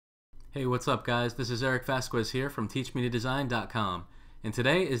Hey, what's up guys? This is Eric Vasquez here from teachmetodesign.com, and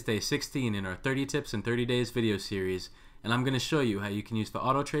today is day 16 in our 30 tips in 30 days video series, and I'm going to show you how you can use the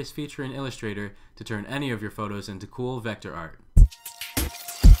auto trace feature in Illustrator to turn any of your photos into cool vector art.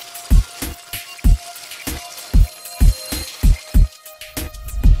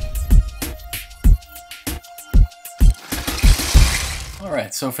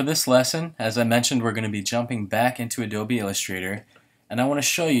 Alright, so for this lesson, as I mentioned, we're going to be jumping back into Adobe Illustrator, and I want to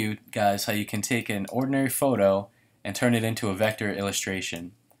show you guys how you can take an ordinary photo and turn it into a vector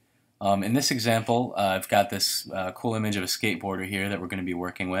illustration. In this example, I've got this cool image of a skateboarder here that we're going to be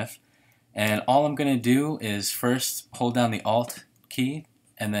working with, and all I'm going to do is first hold down the Alt key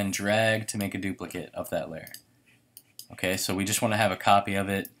and then drag to make a duplicate of that layer. Okay, so we just want to have a copy of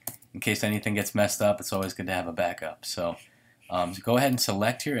it. In case anything gets messed up, it's always good to have a backup. So go ahead and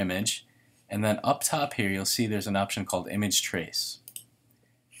select your image, and then up top here you'll see there's an option called Image Trace.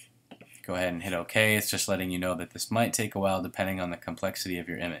 Go ahead and hit OK. It's just letting you know that this might take a while depending on the complexity of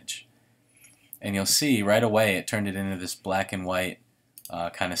your image. And you'll see right away it turned it into this black and white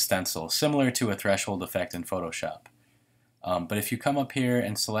kind of stencil, similar to a threshold effect in Photoshop. But if you come up here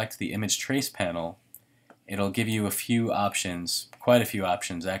and select the Image Trace panel, it'll give you a few options, quite a few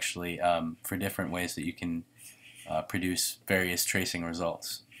options actually, for different ways that you can produce various tracing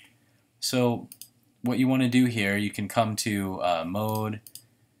results. So what you want to do here, you can come to Mode,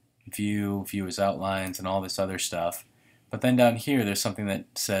 View as Outlines, and all this other stuff. But then down here there's something that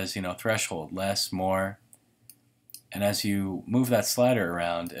says, threshold, less, more. And as you move that slider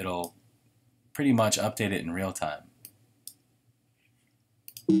around, it'll pretty much update it in real time.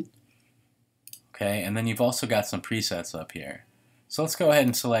 Okay, and then you've also got some presets up here. So let's go ahead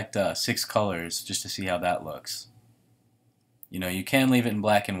and select 6 colors just to see how that looks. You can leave it in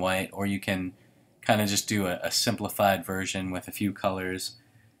black and white, or you can kind of just do a simplified version with a few colors,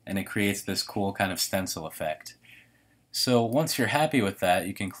 and it creates this cool kind of stencil effect. So once you're happy with that,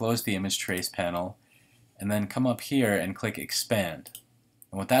 you can close the Image Trace panel and then come up here and click Expand.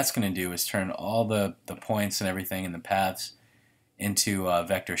 And what that's going to do is turn all the points and everything and the paths into a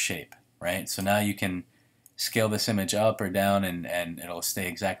vector shape, right? So now you can scale this image up or down and it'll stay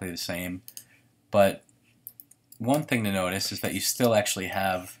exactly the same. But one thing to notice is that you still actually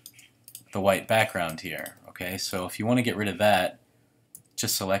have the white background here. Okay, so if you want to get rid of that,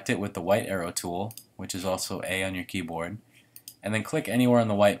 just select it with the white arrow tool, which is also A on your keyboard, and then click anywhere on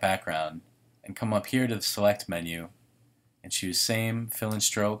the white background and come up here to the Select menu and choose Same, Fill and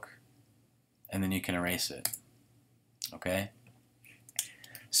Stroke, and then you can erase it. Okay?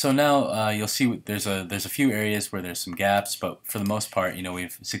 So now you'll see there's a few areas where there's some gaps, but for the most part,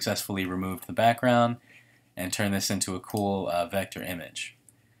 we've successfully removed the background and turned this into a cool vector image.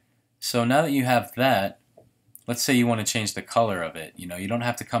 So now that you have that, let's say you want to change the color of it. You don't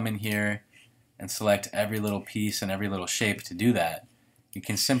have to come in here and select every little piece and every little shape to do that. You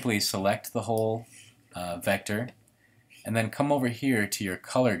can simply select the whole vector and then come over here to your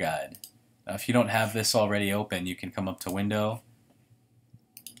color guide. Now, if you don't have this already open, you can come up to Window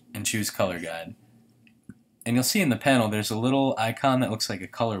and choose Color Guide. And you'll see in the panel there's a little icon that looks like a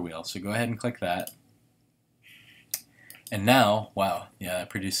color wheel. So go ahead and click that. And now, wow, yeah, that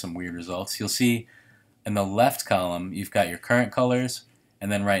produced some weird results. You'll see in the left column, you've got your current colors,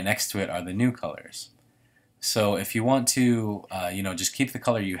 and then right next to it are the new colors. So if you want to, just keep the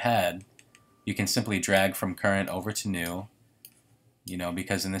color you had, you can simply drag from current over to new,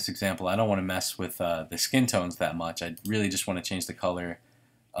 because in this example, I don't want to mess with the skin tones that much. I really just want to change the color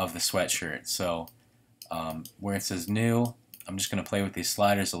of the sweatshirt. So where it says new, I'm just going to play with these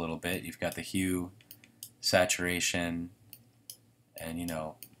sliders a little bit. You've got the hue, saturation, and,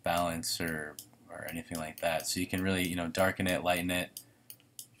 balance or anything like that. So you can really, darken it, lighten it.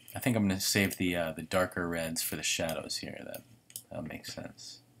 I think I'm going to save the darker reds for the shadows here. That makes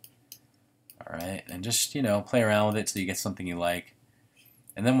sense. Alright, and just, play around with it till you get something you like.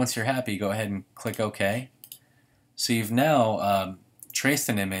 And then once you're happy, go ahead and click OK. So you've now traced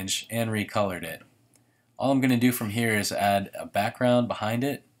an image and recolored it. All I'm going to do from here is add a background behind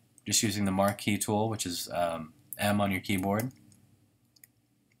it, just using the Marquee tool, which is M on your keyboard.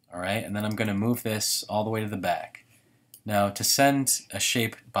 Alright, and then I'm going to move this all the way to the back. Now to send a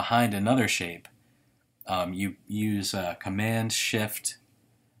shape behind another shape, you use Command Shift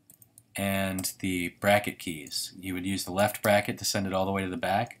and the bracket keys. You would use the left bracket to send it all the way to the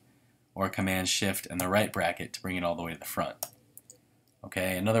back, or Command Shift and the right bracket to bring it all the way to the front.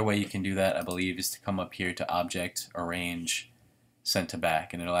 Okay, another way you can do that, I believe, is to come up here to Object, Arrange, Send to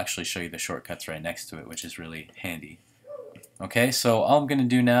Back, and it'll actually show you the shortcuts right next to it, which is really handy. Okay, so all I'm going to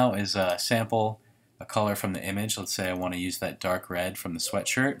do now is sample a color from the image. Let's say I want to use that dark red from the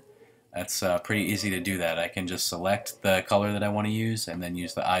sweatshirt. That's pretty easy to do that. I can just select the color that I want to use and then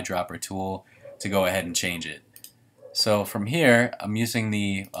use the eyedropper tool to go ahead and change it. So from here, I'm using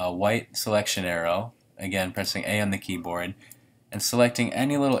the white selection arrow, again pressing A on the keyboard, and selecting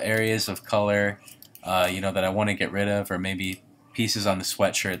any little areas of color that I want to get rid of, or maybe pieces on the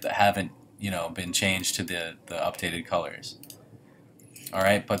sweatshirt that haven't been changed to the updated colors.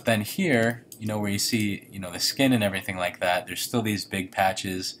 Alright, but then here, where you see the skin and everything like that, there's still these big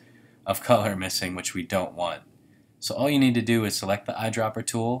patches of color missing, which we don't want. So all you need to do is select the eyedropper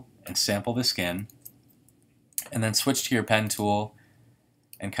tool and sample the skin, and then switch to your pen tool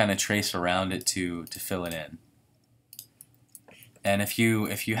and kind of trace around it to fill it in. And if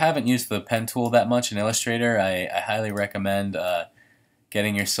you haven't used the pen tool that much in Illustrator, I highly recommend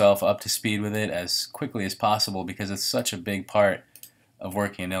getting yourself up to speed with it as quickly as possible, because it's such a big part of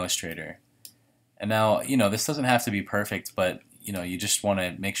working in Illustrator. And now, this doesn't have to be perfect, but you just want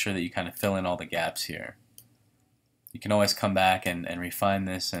to make sure that you kind of fill in all the gaps here. You can always come back and refine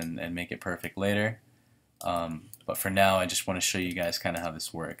this and make it perfect later. But for now, I just want to show you guys kind of how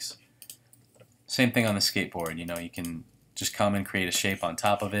this works. Same thing on the skateboard. You can just come and create a shape on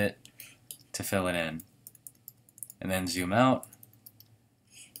top of it to fill it in. And then zoom out.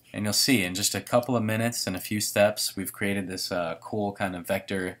 And you'll see in just a couple of minutes and a few steps, we've created this cool kind of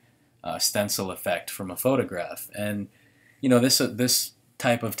vector stencil effect from a photograph. And this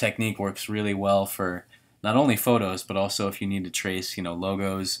type of technique works really well for not only photos, but also if you need to trace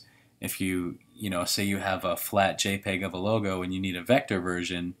logos. If you say you have a flat JPEG of a logo and you need a vector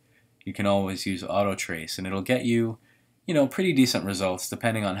version, you can always use auto trace, and it'll get you pretty decent results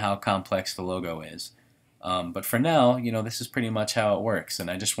depending on how complex the logo is. But for now, this is pretty much how it works, and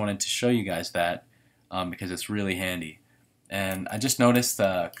I just wanted to show you guys that because it's really handy. And I just noticed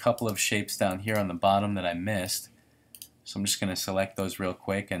a couple of shapes down here on the bottom that I missed, so I'm just going to select those real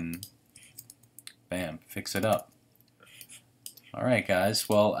quick and bam, fix it up. Alright guys,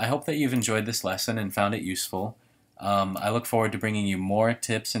 well I hope that you've enjoyed this lesson and found it useful. I look forward to bringing you more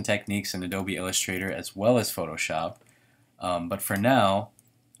tips and techniques in Adobe Illustrator as well as Photoshop. But for now,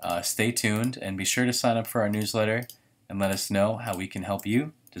 stay tuned and be sure to sign up for our newsletter and let us know how we can help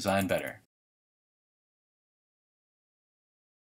you design better.